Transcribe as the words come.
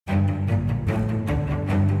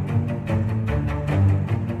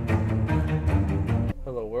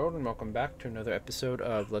world, and welcome back to another episode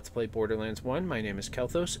of Let's Play Borderlands 1. My name is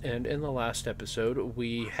Kelthos, and in the last episode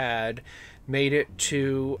we had made it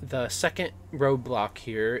to the second roadblock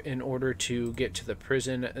here in order to get to the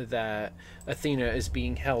prison that Athena is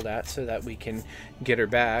being held at so that we can get her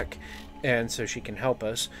back and so she can help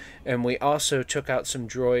us. And we also took out some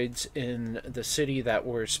droids in the city that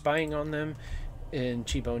were spying on them in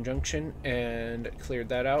T-Bone Junction and cleared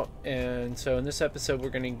that out. And so in this episode we're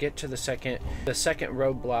going to get to the second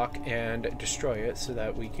roadblock and destroy it so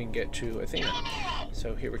that we can get to Athena.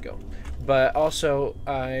 So here we go. But also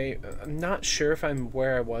I'm not sure if I'm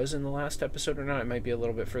where I was in the last episode or not. I might be a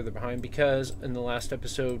little bit further behind, because in the last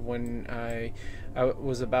episode when I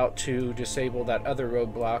was about to disable that other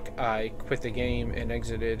roadblock, I quit the game and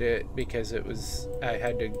exited it because I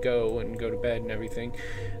had to go to bed and everything.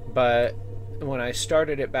 But when I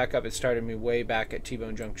started it back up, it started me way back at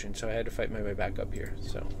T-Bone Junction, so I had to fight my way back up here.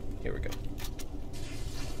 So here we go.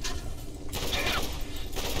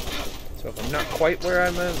 So if I'm not quite where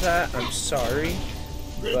I was at, I'm sorry,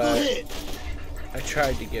 but I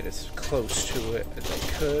tried to get as close to it as I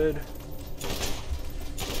could.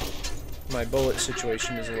 My bullet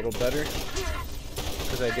situation is a little better,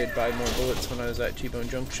 because I did buy more bullets when I was at T-Bone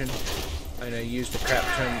Junction, and I used a crap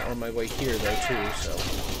ton on my way here though too, so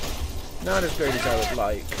not as great as I would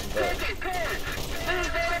like, but...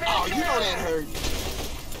 Oh, you know that hurt.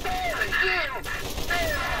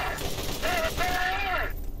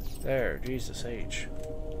 There, Jesus H.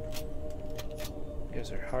 You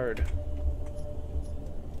guys are hard.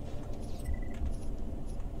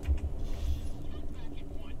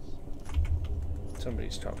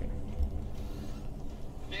 Somebody's talking.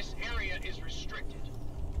 This area is restricted.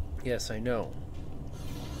 Yes, I know.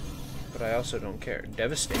 But I also don't care.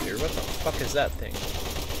 Devastator? What the fuck is that thing?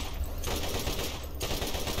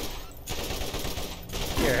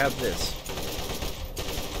 Here, have this.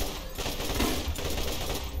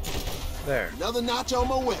 There. Another notch on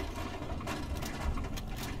my weapon.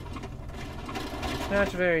 Not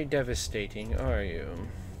very devastating, are you?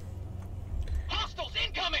 Hostiles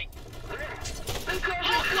incoming!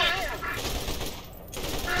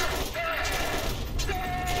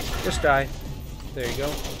 Just die. There you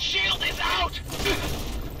go. Shield is out!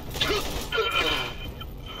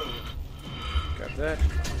 Grab that.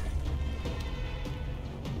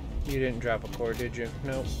 You didn't drop a core, did you?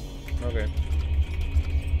 Nope. Okay.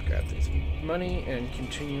 Grab this money and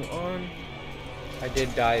continue on. I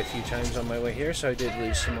did die a few times on my way here, so I did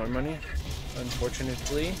lose some more money,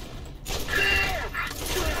 unfortunately.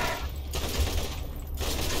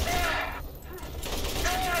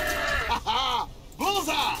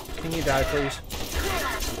 Bullseye! Can you die, please?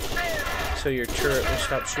 So your turret will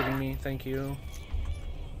stop shooting me. Thank you.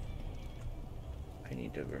 I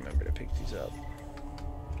need to remember to pick these up.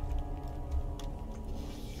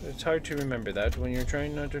 It's hard to remember that when you're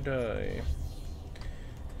trying not to die.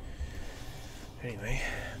 Anyway,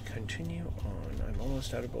 continue on. I'm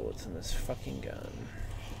almost out of bullets in this fucking gun.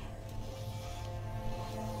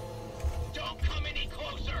 Don't come any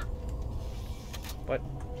closer! What?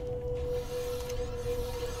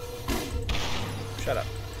 Shut up.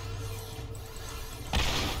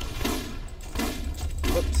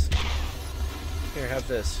 Whoops. Here, have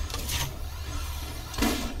this.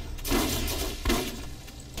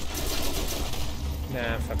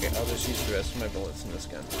 Nah, fuck it. I'll just use the rest of my bullets in this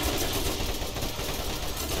gun.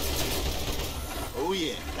 Oh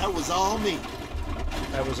yeah, that was all me.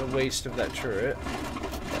 That was a waste of that turret.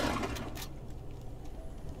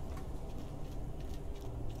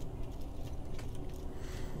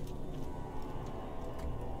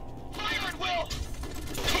 Fire at will!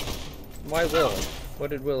 Why Will? What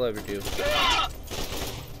did Will ever do?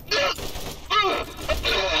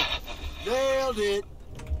 Nailed it!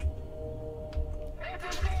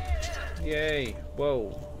 Yay.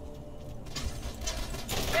 Whoa.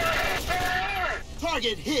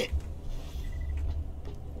 Target hit!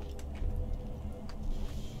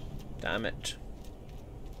 Damn it.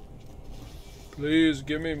 Please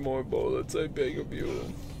give me more bullets, I beg of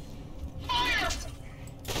you. Fire!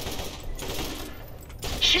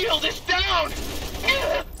 Shield is down!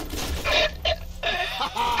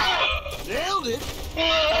 Nailed it!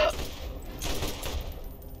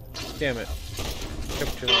 Damn it. Took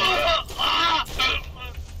too long.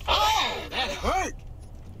 Oh, that hurt!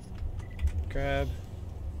 Grab.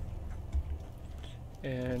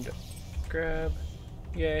 And grab.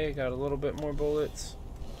 Yay, got a little bit more bullets.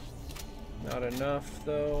 Not enough,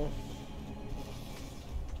 though.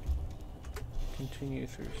 Continue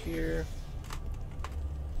through here.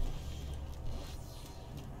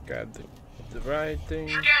 Grab the ride thing.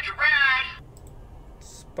 You got your ride!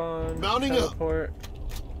 Spawn. Mounting teleport.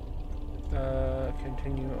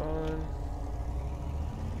 Continue on.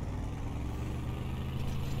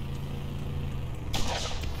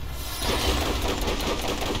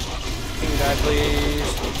 Can you die,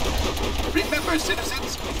 please? Remember,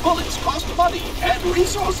 citizens, bullets cost money and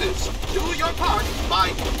resources. Do your part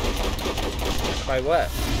by... By what?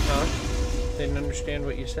 Huh? Didn't understand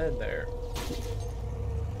what you said there.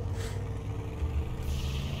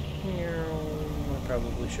 I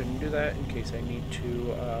probably shouldn't do that in case I need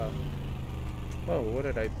to, Whoa, what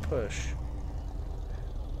did I push?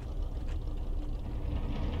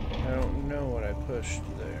 I don't know what I pushed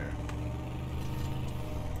there.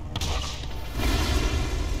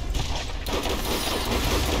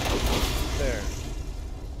 There.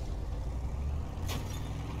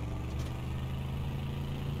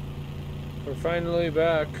 We're finally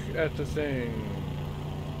back at the thing.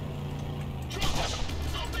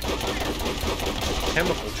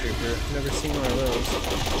 Chemical trooper. Never seen one of those.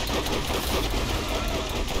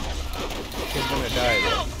 He's gonna die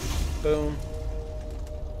though. Boom.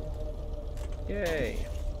 Yay.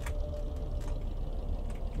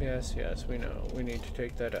 Yes, yes, we know. We need to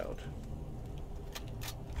take that out.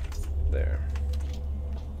 There.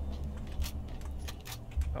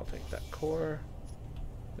 I'll take that core.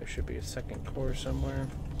 There should be a second core somewhere.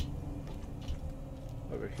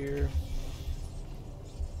 Over here.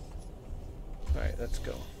 Alright, let's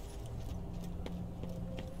go.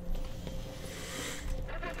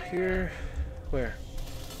 Here. Where?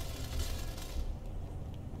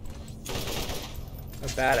 A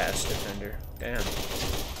badass defender. Damn.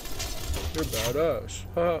 You're badass.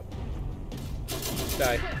 Huh.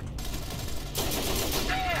 Die.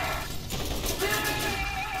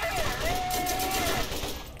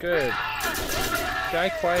 Good. Die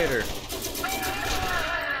quieter.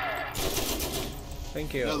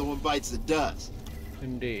 Thank you. Another one bites the dust.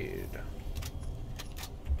 Indeed.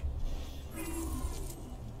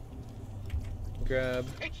 Grab.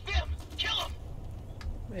 It's them! Kill them!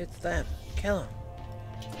 It's them. Kill him.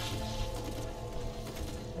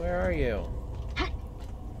 Where are you?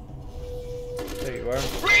 There you are.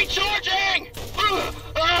 Recharging!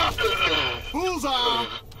 Bullseye!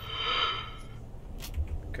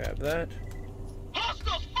 Grab that.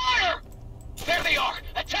 Hostiles, fire! There they are!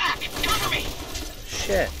 Attack! Cover me!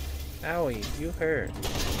 Shit. Owie, you hurt.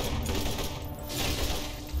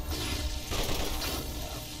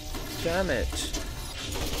 Damn it.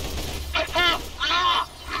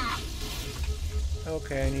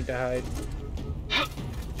 Okay, I need to hide.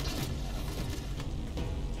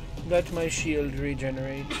 Let my shield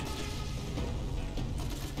regenerate.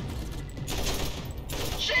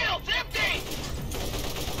 Shield's empty!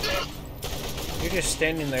 You're just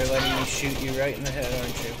standing there letting me shoot you right in the head,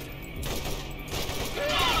 aren't you?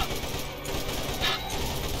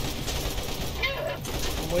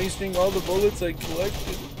 I'm wasting all the bullets I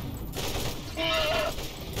collected.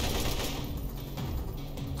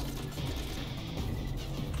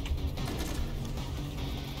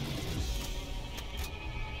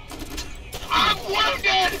 I'm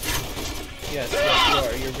wounded! Yes, yes you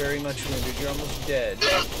are. You're very much wounded. You're almost dead.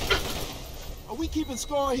 Are we keeping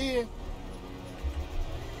score here?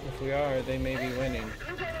 If we are, they may be winning.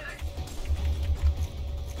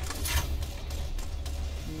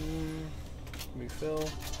 Refill.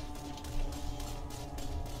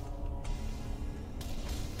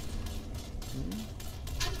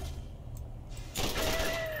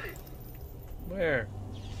 Where?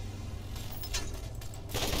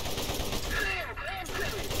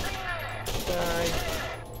 Die.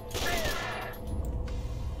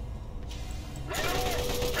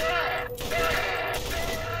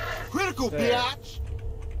 Critical, There. biatch!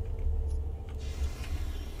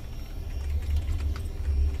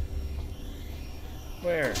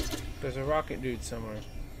 Where? There's a rocket dude somewhere.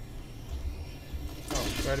 Oh,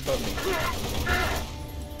 right above me.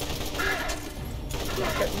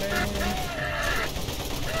 Rocket man.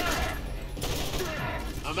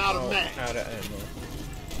 I'm out of mag. Out of ammo.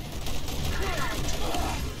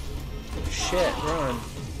 Shit, run.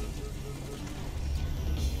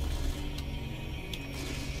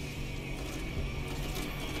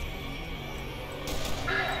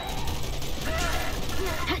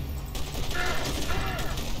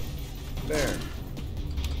 There.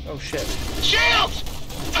 Oh shit. Shields!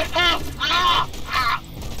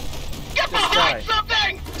 Get Just behind die.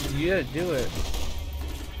 something! Yeah, do it.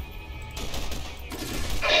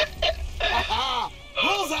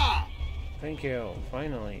 Bullseye! Thank you.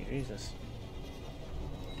 Finally. Jesus.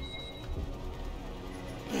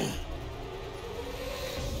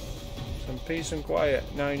 Some peace and quiet.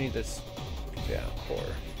 Now I need this. Yeah,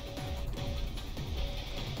 core.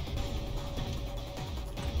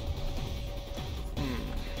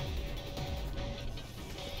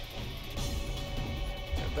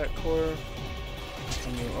 that core.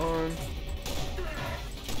 Continue on.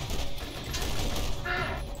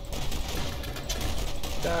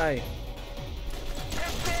 Die.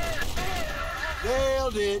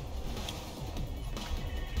 Nailed it.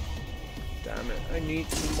 Damn it. I need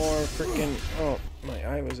some more freaking... Oh, my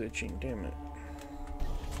eye was itching. Damn it.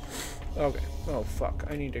 Okay. Oh, fuck.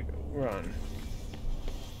 I need to go run.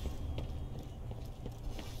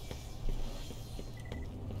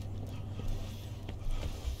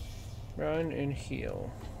 Run and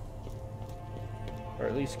heal. Or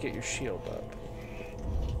at least get your shield up.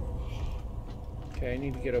 Okay, I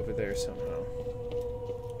need to get over there somehow.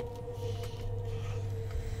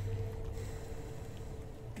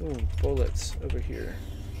 Ooh, bullets over here.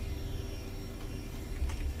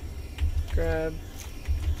 Grab.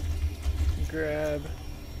 Grab.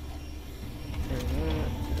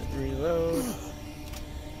 Reload.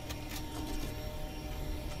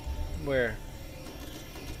 Where?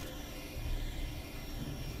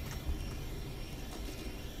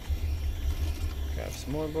 Grab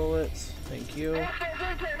some more bullets. Thank you.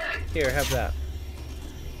 Here, have that.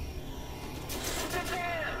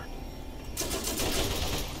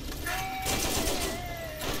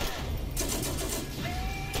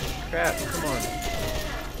 Crap, come on.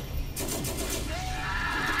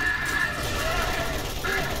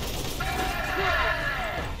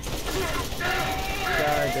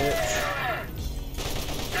 Die, bitch.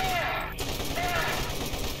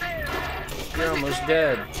 You're almost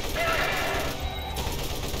dead.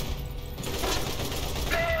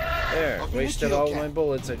 There, wasted all of my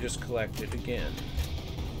bullets I just collected again.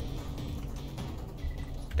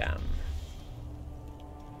 Damn.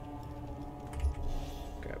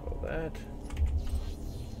 Grab all that.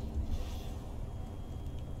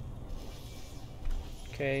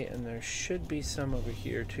 Okay, and there should be some over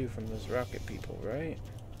here too from those rocket people, right?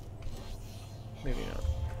 Maybe not.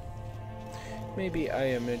 Maybe I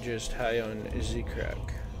am just high on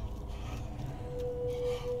Z-Crack.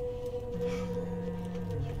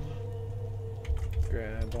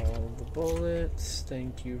 Grab all the bullets.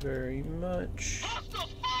 Thank you very much.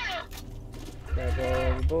 Grab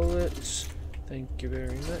all the bullets. Thank you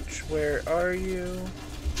very much. Where are you?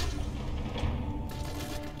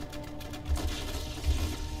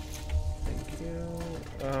 Thank you.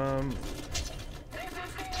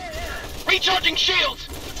 Recharging shields!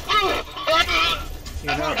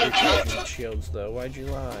 You're not recharging shields though. Why'd you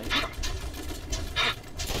lie?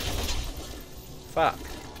 Fuck.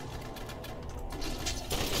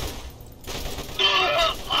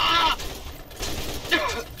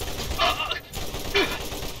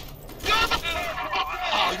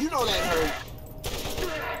 Oh, you know that hurt.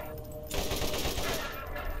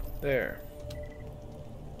 There.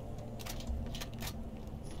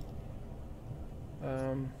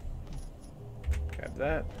 Grab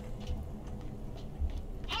that.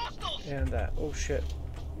 And that. Oh shit.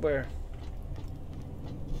 Where?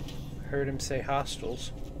 Heard him say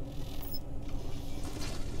hostiles.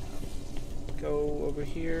 Go over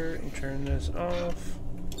here and turn this off.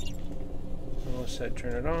 Almost said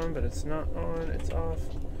turn it on, but it's not on, it's off.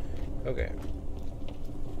 Okay.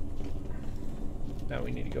 Now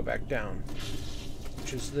we need to go back down,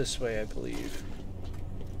 which is this way, I believe.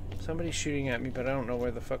 Somebody's shooting at me, but I don't know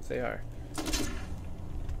where the fuck they are.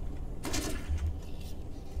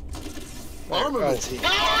 Armaments here.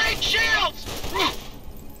 Powering shields!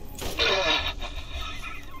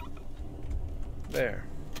 There.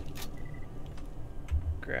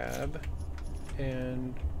 Grab.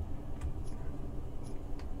 And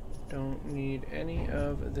don't need any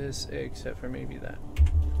of this except for maybe that.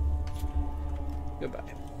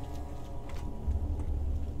 Goodbye.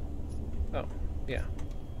 Oh, yeah.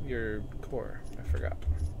 Your core. I forgot.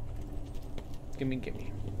 Gimme,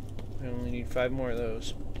 gimme. I only need 5 more of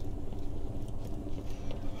those.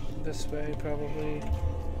 This way, probably.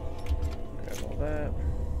 Grab all that.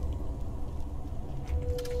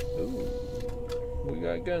 Ooh. We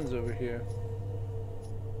got guns over here.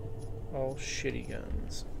 All shitty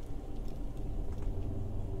guns.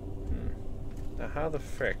 Now how the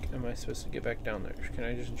frick am I supposed to get back down there? Can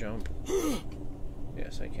I just jump?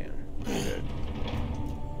 Yes, I can. Good.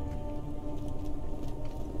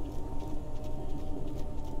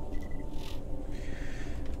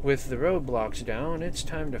 With the roadblocks down, it's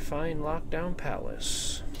time to find Lockdown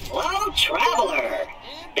Palace. Hello, Traveler!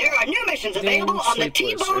 There are new missions available on the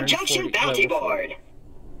T-Bone Junction bounty board.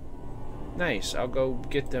 Nice, I'll go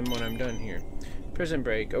get them when I'm done here. Prison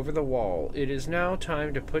break, over the wall. It is now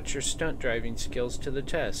time to put your stunt driving skills to the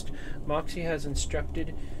test. Moxie has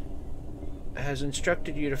instructed has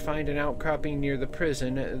instructed you to find an outcropping near the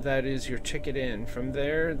prison. That is your ticket in. From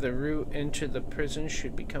there, the route into the prison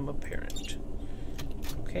should become apparent.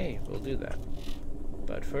 Okay, we'll do that.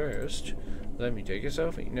 But first, let me take a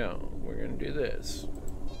selfie. No, we're gonna do this.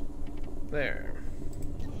 There.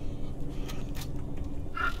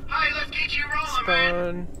 Hey, let's get you rolling,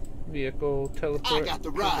 man. Spawn, vehicle, teleport, I got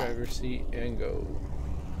the to ride. driver's seat, and go.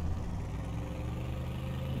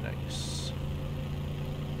 Nice.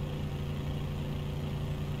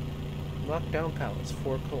 Lockdown Palace,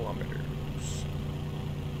 4 kilometers.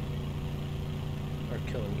 Or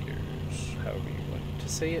kilometers, however you want to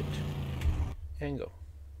say it. And go.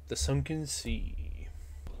 The sunken sea.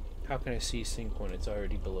 How can a sea sink when it's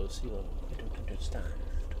already below sea level? I don't understand.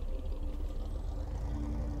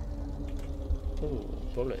 Oh,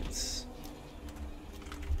 bullets.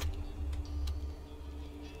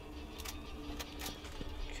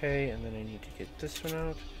 Okay, and then I need to get this one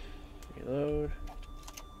out. Reload.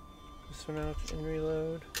 This one out and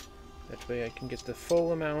reload. That way I can get the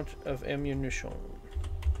full amount of ammunition.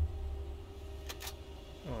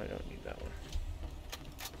 Oh, I don't need that one.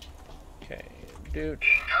 Okay, dude.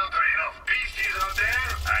 Encounter enough beasties out there,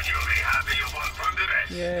 and you'll be happy you bought from the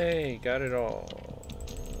best. Yay, got it all.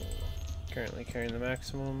 Currently carrying the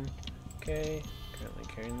maximum. Okay, currently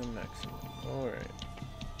carrying the maximum. Alright.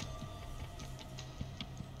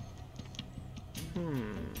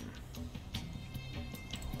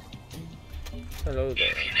 Hello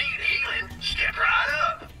there. If you need healing, step right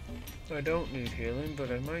up. I don't need healing, but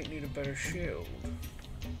I might need a better shield.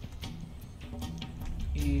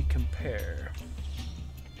 Compare.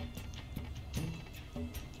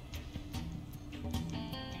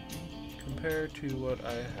 Compare to what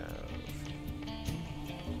I have.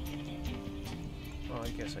 Well, I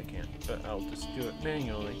guess I can't, but I'll just do it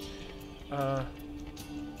manually.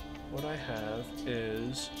 What I have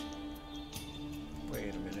is...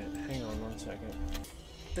 Wait a minute, hang on one second.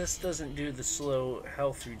 This doesn't do the slow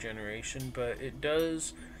health regeneration, but it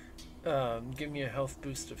does give me a health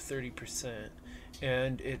boost of 30%,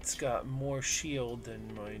 and it's got more shield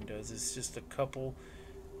than mine does. It's just a couple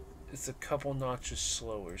notches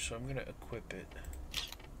slower, so I'm gonna equip it.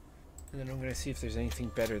 And then I'm gonna see if there's anything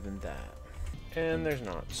better than that. And there's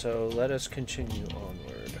not, so let us continue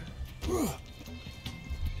onward.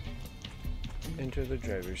 Enter the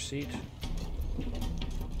driver's seat.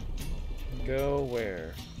 Go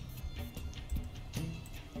where?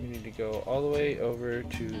 We need to go all the way over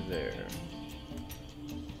to there.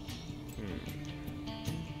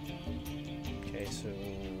 Okay, so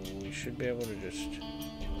we should be able to just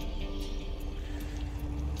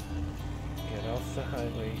get off the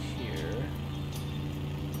highway here.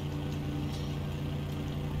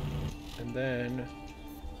 And then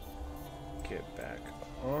get back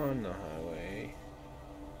on the highway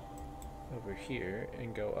over here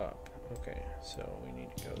and go up. Okay, so we need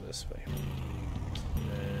to go this way. And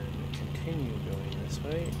then continue going this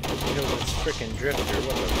way. Kill this frickin' drifter.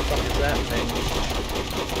 What the fuck is that thing?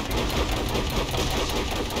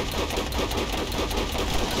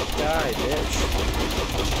 Die, bitch.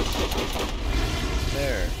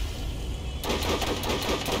 There.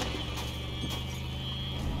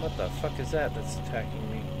 What the fuck is that that's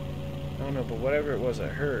attacking me? I don't know, but whatever it was, it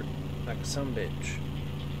hurt. Like a sumbitch.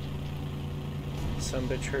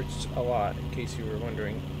 Sumbitch hurts a lot, in case you were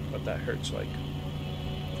wondering what that hurts like.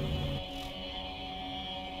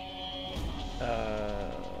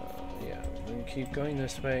 Yeah, we can keep going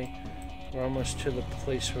this way. We're almost to the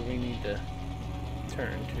place where we need to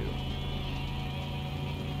turn to.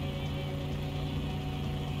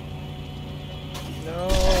 No,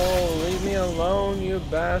 leave me alone, you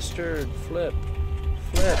bastard. Flip.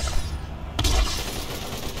 Flip.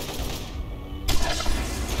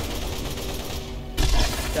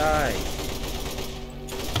 Die.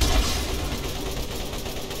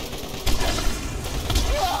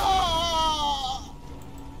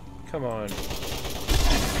 Come on.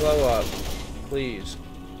 Blow up. Please.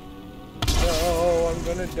 No, I'm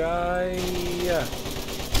gonna die.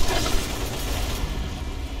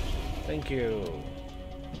 Thank you.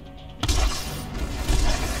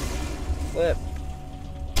 Flip.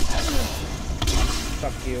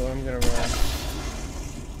 Fuck you, I'm gonna run.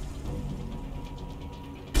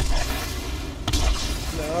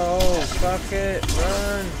 No, fuck it,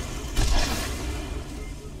 run.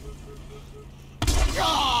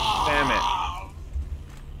 Damn it.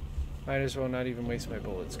 Might as well not even waste my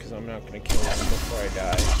bullets, because I'm not going to kill him before I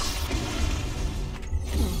die.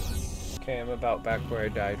 Okay, I'm about back where I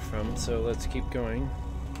died from, so let's keep going.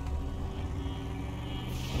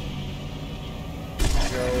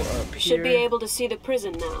 Go up here. Should be able to see the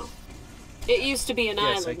prison now. It used to be an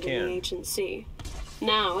Yes, island I in can. the ancient sea.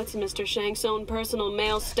 Now it's Mr. Shank's own personal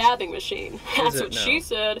male stabbing machine. That's it what now? she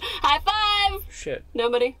said. High five! Shit.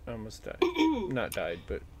 Nobody? Almost died. Not died,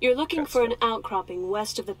 but... You're looking got for an stuck. outcropping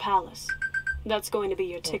west of the palace. That's going to be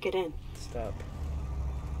your ticket in. Stop.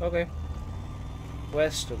 Okay.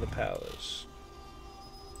 West of the palace.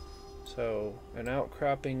 So, an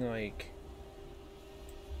outcropping like...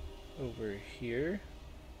 over here?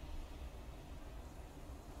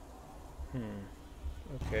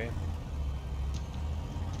 Okay.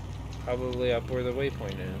 Probably up where the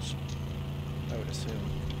waypoint is, I would assume.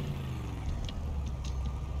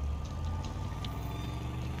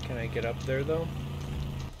 Can I get up there though?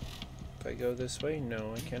 If I go this way?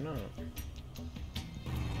 No, I cannot.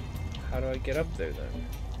 How do I get up there then?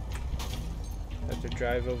 I have to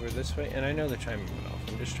drive over this way? And I know the timing went off.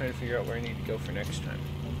 I'm just trying to figure out where I need to go for next time.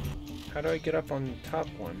 How do I get up on the top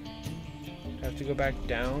one? Do I have to go back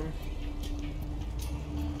down?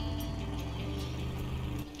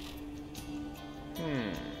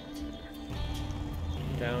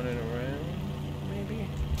 Down and around, maybe?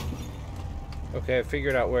 Okay, I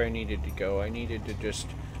figured out where I needed to go. I needed to just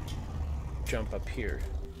jump up here.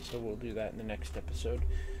 So we'll do that in the next episode.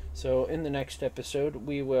 So in the next episode,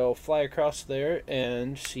 we will fly across there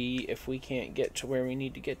and see if we can't get to where we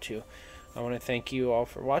need to get to. I want to thank you all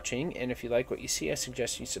for watching, and if you like what you see, I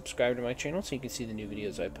suggest you subscribe to my channel so you can see the new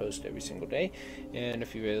videos I post every single day. And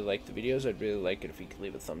if you really like the videos, I'd really like it if you could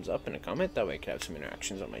leave a thumbs up and a comment. That way I could have some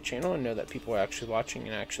interactions on my channel and know that people are actually watching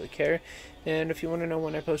and actually care. And if you want to know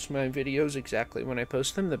when I post my videos, exactly when I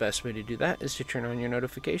post them, the best way to do that is to turn on your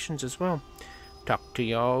notifications as well. Talk to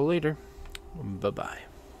y'all later. Bye-bye.